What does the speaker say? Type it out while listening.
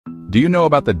Do you know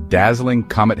about the dazzling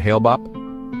Comet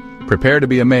Hale-Bopp? Prepare to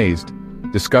be amazed.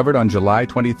 Discovered on July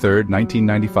 23,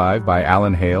 1995 by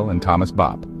Alan Hale and Thomas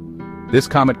Bopp. This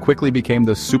comet quickly became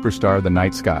the superstar of the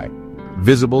night sky,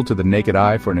 visible to the naked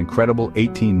eye for an incredible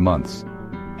 18 months.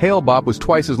 Hale-Bopp was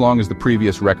twice as long as the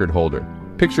previous record holder.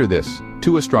 Picture this,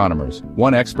 two astronomers,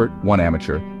 one expert, one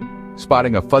amateur,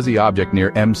 spotting a fuzzy object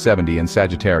near M70 in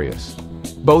Sagittarius.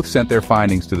 Both sent their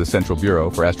findings to the Central Bureau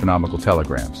for Astronomical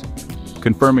Telegrams,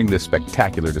 confirming this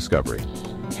spectacular discovery.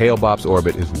 Hale-Bopp's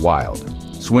orbit is wild,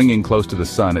 swinging close to the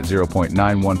Sun at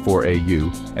 0.914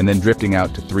 AU and then drifting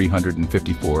out to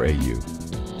 354 AU.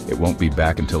 It won't be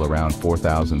back until around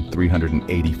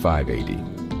 4,385 AD.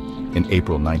 In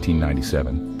April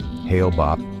 1997,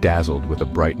 Hale-Bopp dazzled with a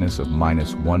brightness of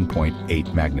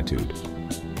 -1.8 magnitude.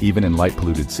 Even in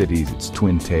light-polluted cities, its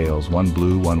twin tails, one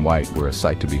blue, one white, were a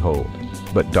sight to behold.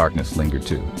 But darkness lingered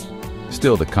too.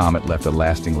 Still, the comet left a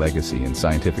lasting legacy in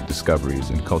scientific discoveries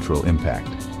and cultural impact.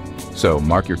 So,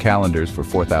 mark your calendars for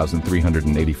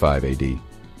 4,385 AD.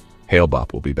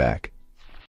 Hale-Bopp will be back.